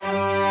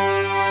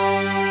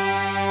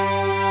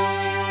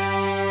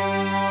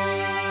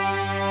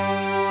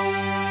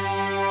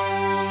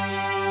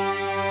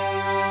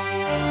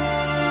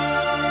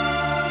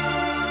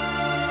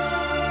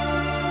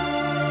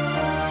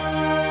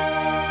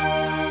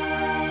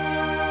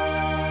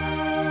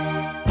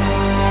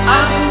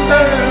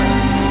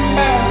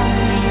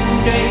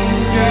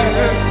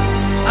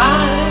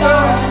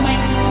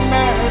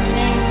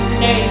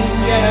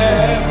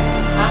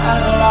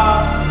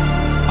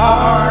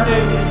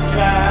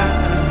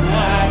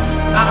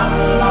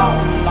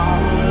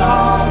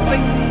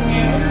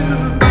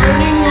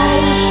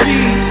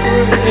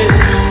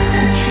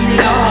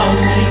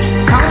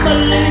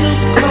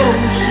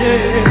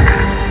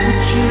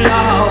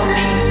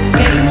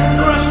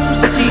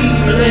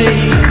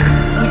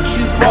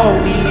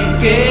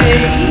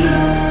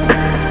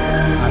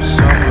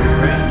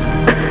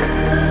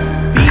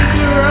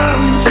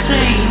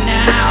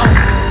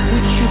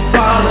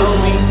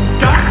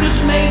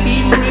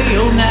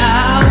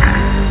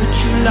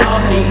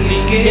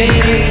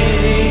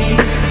again.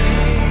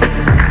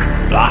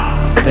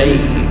 Black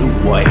fade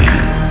away.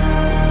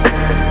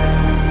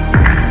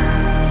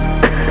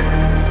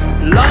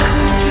 Love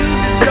me to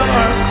the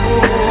dark,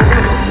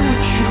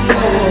 would you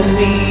love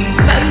me?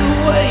 Fade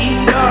away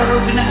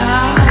dark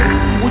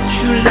now, would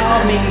you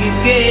love me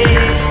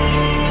again?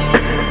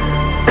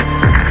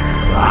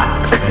 Black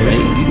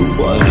fade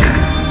away.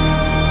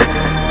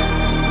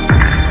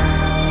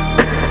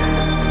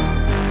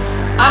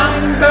 I'm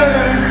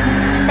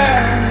burning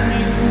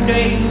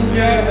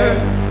danger.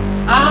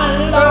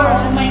 I'm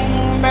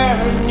loving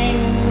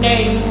burning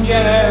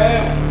danger.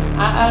 I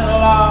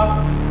love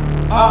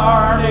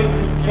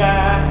heartache.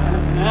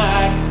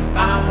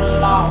 I'm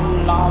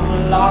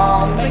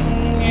loving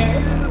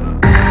you.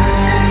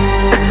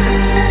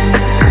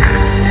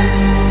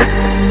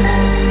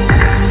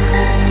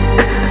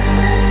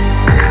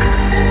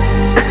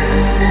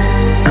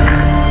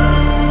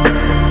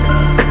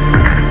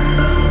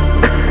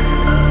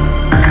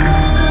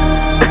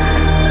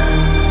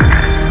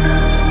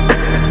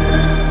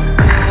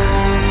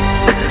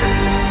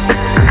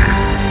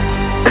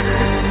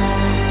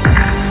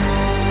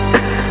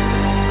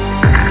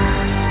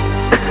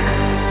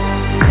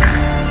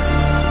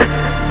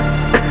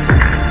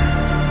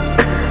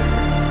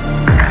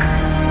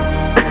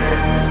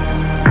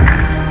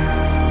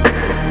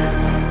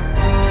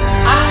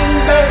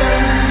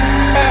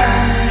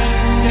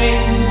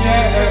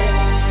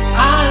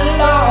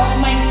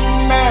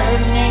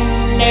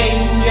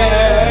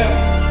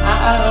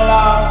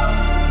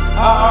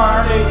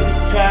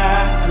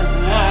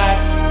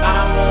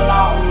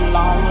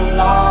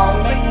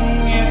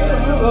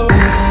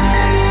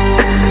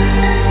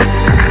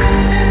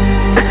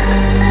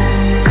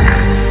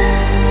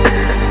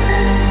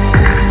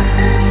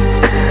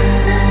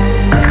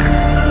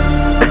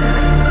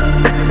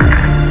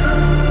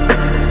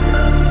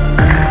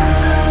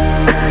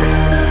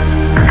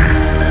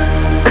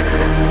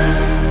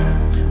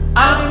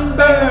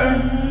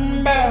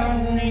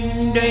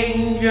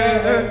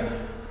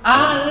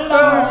 I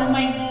love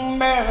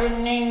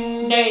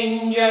burning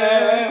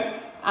danger.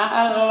 I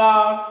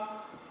love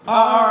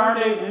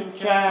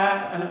heartache.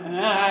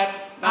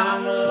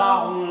 I'm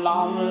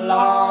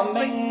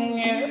loving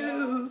you.